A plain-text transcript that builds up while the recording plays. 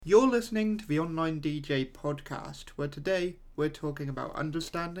You're listening to the Online DJ podcast, where today we're talking about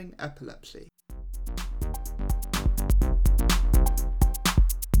understanding epilepsy.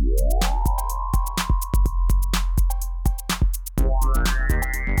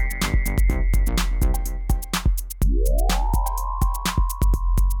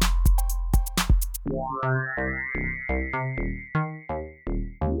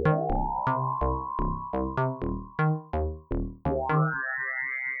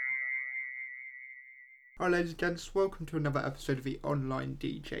 Alright, ladies and gents, welcome to another episode of the Online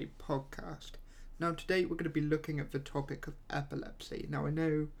DJ podcast. Now today we're going to be looking at the topic of epilepsy. Now I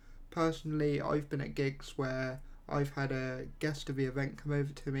know personally I've been at gigs where I've had a guest of the event come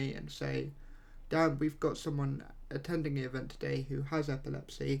over to me and say, Dan, we've got someone attending the event today who has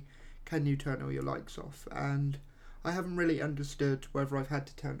epilepsy, can you turn all your lights off? And I haven't really understood whether I've had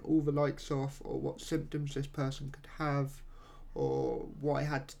to turn all the lights off or what symptoms this person could have, or what I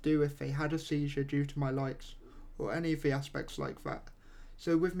had to do if they had a seizure due to my lights, or any of the aspects like that.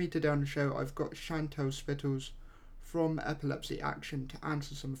 So with me today on the show I've got Chantal Spittles from Epilepsy Action to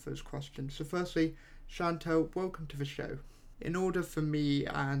answer some of those questions. So firstly, Chantal, welcome to the show. In order for me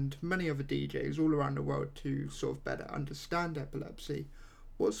and many other DJs all around the world to sort of better understand epilepsy,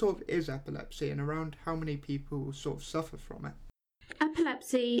 what sort of is epilepsy and around how many people sort of suffer from it?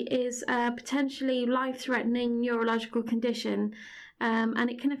 Epilepsy is a potentially life-threatening neurological condition, and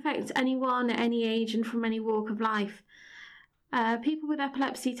it can affect anyone at any age and from any walk of life. People with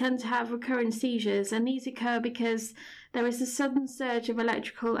epilepsy tend to have recurrent seizures, and these occur because there is a sudden surge of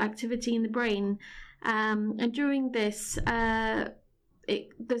electrical activity in the brain, and during this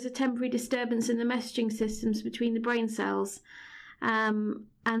there's a temporary disturbance in the messaging systems between the brain cells,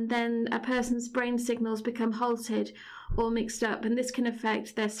 and then a person's brain signals become halted or mixed up, and this can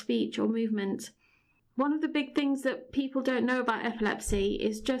affect their speech or movement. One of the big things that people don't know about epilepsy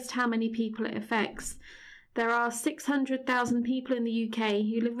is just how many people it affects. There are 600,000 people in the UK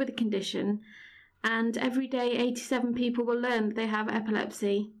who live with the condition, and every day 87 people will learn that they have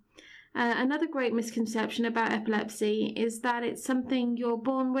epilepsy. Another great misconception about epilepsy is that it's something you're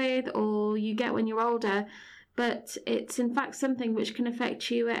born with or you get when you're older, but it's in fact something which can affect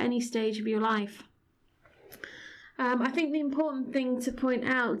you at any stage of your life. I think the important thing to point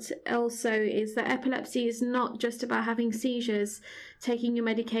out also is that epilepsy is not just about having seizures, taking your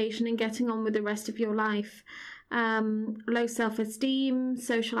medication and getting on with the rest of your life. Low self-esteem,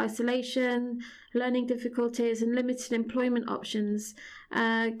 social isolation, learning difficulties and limited employment options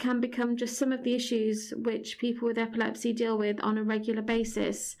can become just some of the issues which people with epilepsy deal with on a regular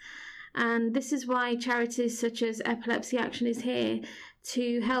basis. And this is why charities such as Epilepsy Action is here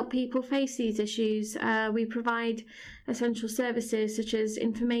to help people face these issues. We provide essential services such as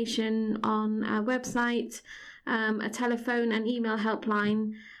information on our website, a telephone and email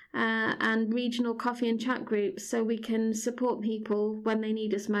helpline, and regional coffee and chat groups so we can support people when they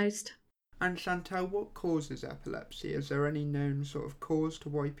need us most. And Chantal, what causes epilepsy? Is there any known sort of cause to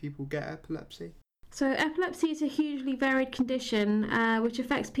why people get epilepsy? So epilepsy is a hugely varied condition which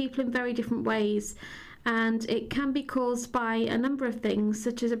affects people in very different ways, and it can be caused by a number of things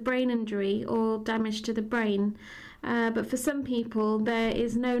such as a brain injury or damage to the brain, but for some people there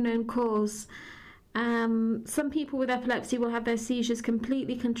is no known cause. Some people with epilepsy will have their seizures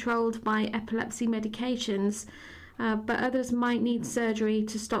completely controlled by epilepsy medications, but others might need surgery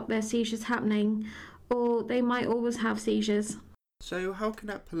to stop their seizures happening, or they might always have seizures. So how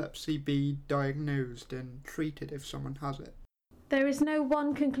can epilepsy be diagnosed and treated if someone has it? There is no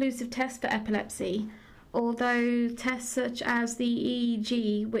one conclusive test for epilepsy, although tests such as the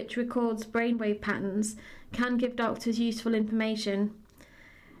EEG, which records brainwave patterns, can give doctors useful information.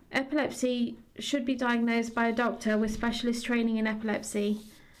 Epilepsy should be diagnosed by a doctor with specialist training in epilepsy,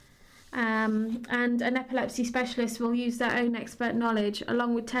 and an epilepsy specialist will use their own expert knowledge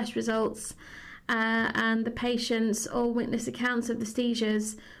along with test results and the patient's or witness accounts of the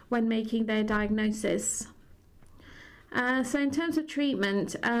seizures when making their diagnosis. So in terms of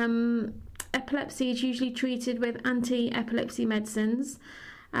treatment, epilepsy is usually treated with anti-epilepsy medicines.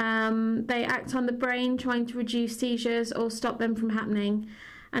 They act on the brain trying to reduce seizures or stop them from happening.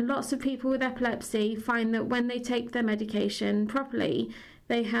 And lots of people with epilepsy find that when they take their medication properly,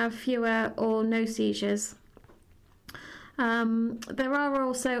 they have fewer or no seizures. There are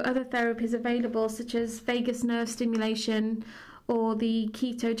also other therapies available such as vagus nerve stimulation or the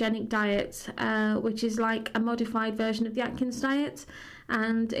ketogenic diet, which is like a modified version of the Atkins diet,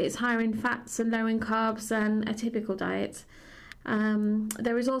 and it's higher in fats and low in carbs than a typical diet.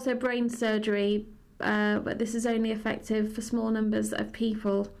 There is also brain surgery, but this is only effective for small numbers of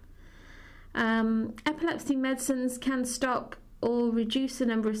people. Epilepsy medicines can stop or reduce the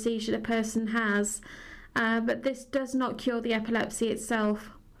number of seizures a person has, but this does not cure the epilepsy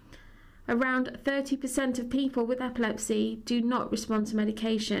itself. Around 30% of people with epilepsy do not respond to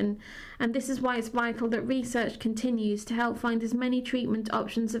medication, and this is why it's vital that research continues to help find as many treatment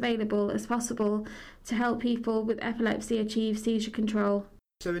options available as possible to help people with epilepsy achieve seizure control.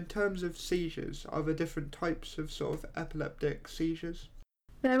 So in terms of seizures, are there different types of sort of epileptic seizures?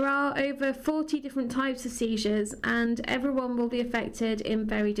 There are over 40 different types of seizures, and everyone will be affected in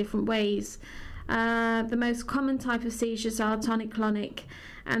very different ways. The most common type of seizures are tonic-clonic,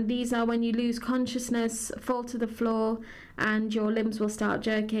 and these are when you lose consciousness, fall to the floor, and your limbs will start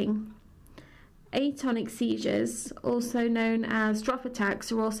jerking. Atonic seizures, also known as drop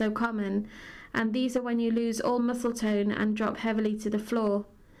attacks, are also common, and these are when you lose all muscle tone and drop heavily to the floor.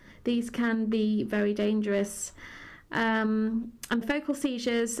 These can be very dangerous. And focal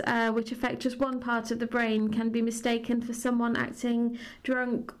seizures, which affect just one part of the brain, can be mistaken for someone acting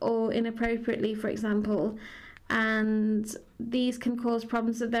drunk or inappropriately, for example, and these can cause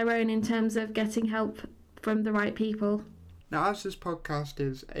problems of their own in terms of getting help from the right people. Now, as this podcast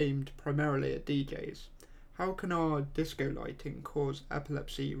is aimed primarily at DJs, how can our disco lighting cause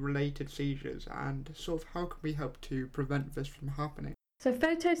epilepsy-related seizures, and sort of how can we help to prevent this from happening? So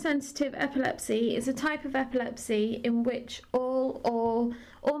photosensitive epilepsy is a type of epilepsy in which all or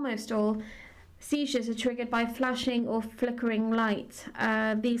almost all seizures are triggered by flashing or flickering light.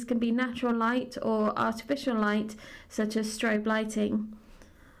 These can be natural light or artificial light, such as strobe lighting.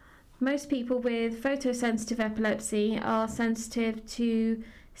 Most people with photosensitive epilepsy are sensitive to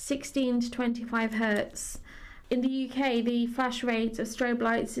 16 to 25 Hertz. In the UK, the flash rate of strobe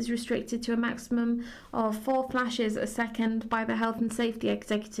lights is restricted to a maximum of 4 flashes a second by the Health and Safety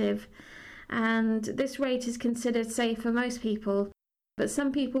Executive, and this rate is considered safe for most people. But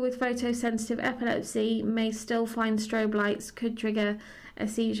some people with photosensitive epilepsy may still find strobe lights could trigger a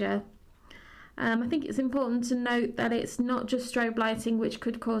seizure. I think it's important to note that it's not just strobe lighting which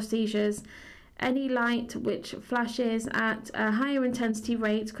could cause seizures. Any light which flashes at a higher intensity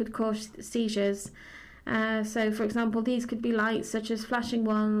rate could cause seizures. So, for example, these could be lights such as flashing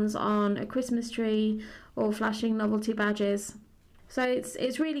ones on a Christmas tree or flashing novelty badges. So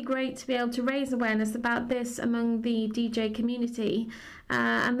it's really great to be able to raise awareness about this among the DJ community,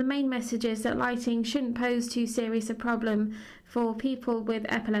 and the main message is that lighting shouldn't pose too serious a problem for people with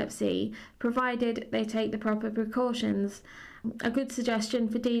epilepsy, provided they take the proper precautions. A good suggestion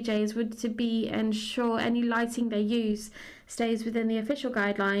for DJs would to be ensure any lighting they use stays within the official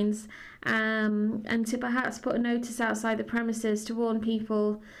guidelines, and to perhaps put a notice outside the premises to warn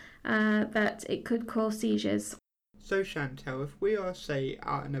people that it could cause seizures. So Chantel, if we are, say,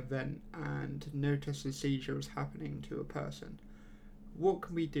 at an event and notice a seizure is happening to a person, what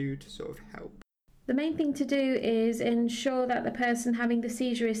can we do to sort of help? The main thing to do is ensure that the person having the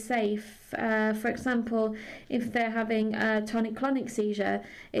seizure is safe. For example, if they're having a tonic-clonic seizure,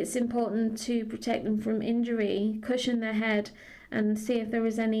 it's important to protect them from injury, cushion their head, and see if there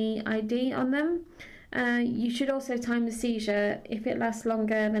is any ID on them. You should also time the seizure. If it lasts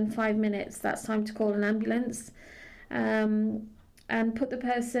longer than 5 minutes, that's time to call an ambulance. And put the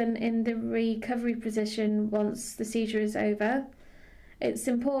person in the recovery position once the seizure is over. It's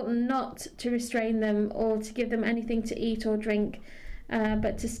important not to restrain them or to give them anything to eat or drink,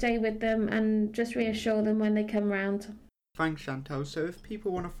 but to stay with them and just reassure them when they come round. Thanks, Chantal. So if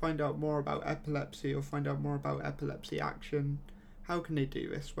people want to find out more about epilepsy or find out more about Epilepsy Action, how can they do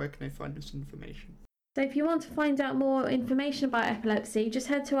this? Where can they find this information? So if you want to find out more information about epilepsy, just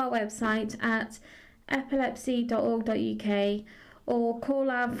head to our website at epilepsy.org.uk or call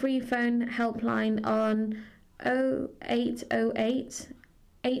our free phone helpline on 0808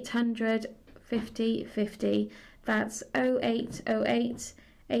 800 50 50. That's 0808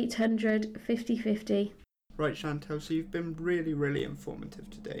 800 50 50. Right, Chantal, so you've been really, really informative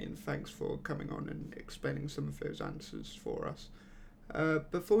today, and thanks for coming on and explaining some of those answers for us.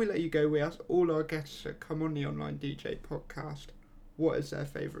 Before we let you go, we ask all our guests that come on the Online DJ podcast what is their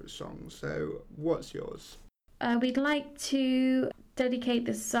favourite song. So what's yours? We'd like to dedicate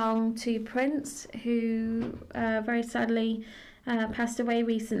this song to Prince, who very sadly passed away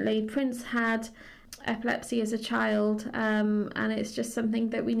recently. Prince had epilepsy as a child, and it's just something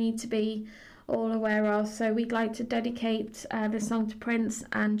that we need to be all aware of. So we'd like to dedicate this song to Prince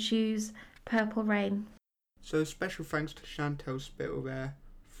and choose Purple Rain. So special thanks to Chantal Spittle there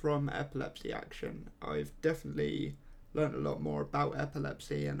from Epilepsy Action. I've definitely learned a lot more about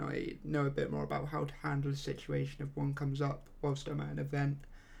epilepsy, and I know a bit more about how to handle a situation if one comes up whilst I'm at an event,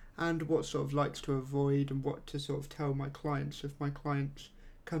 and what sort of lights to avoid and what to sort of tell my clients if my clients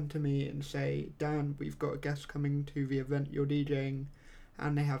come to me and say, Dan, we've got a guest coming to the event you're DJing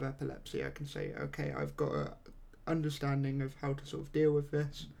and they have epilepsy, I can say, okay, I've got a understanding of how to sort of deal with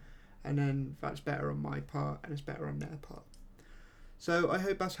this, and then that's better on my part and it's better on their part. So I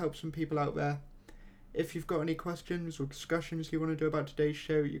hope that's helped some people out there. If you've got any questions or discussions you want to do about today's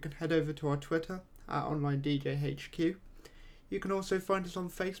show, you can head over to our Twitter at OnlineDJHQ. You can also find us on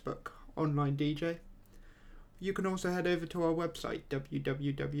Facebook, Online DJ. You can also head over to our website,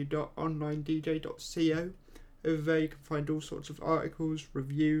 www.onlinedj.co. Over there you can find all sorts of articles,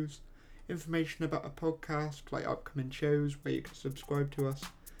 reviews, information about a podcast, like upcoming shows where you can subscribe to us,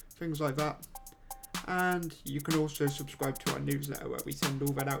 things like that. And you can also subscribe to our newsletter where we send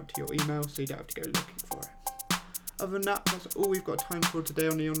all that out to your email so you don't have to go looking for it. Other than that, that's all we've got time for today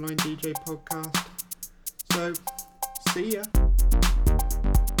on the Online DJ podcast. So, see ya!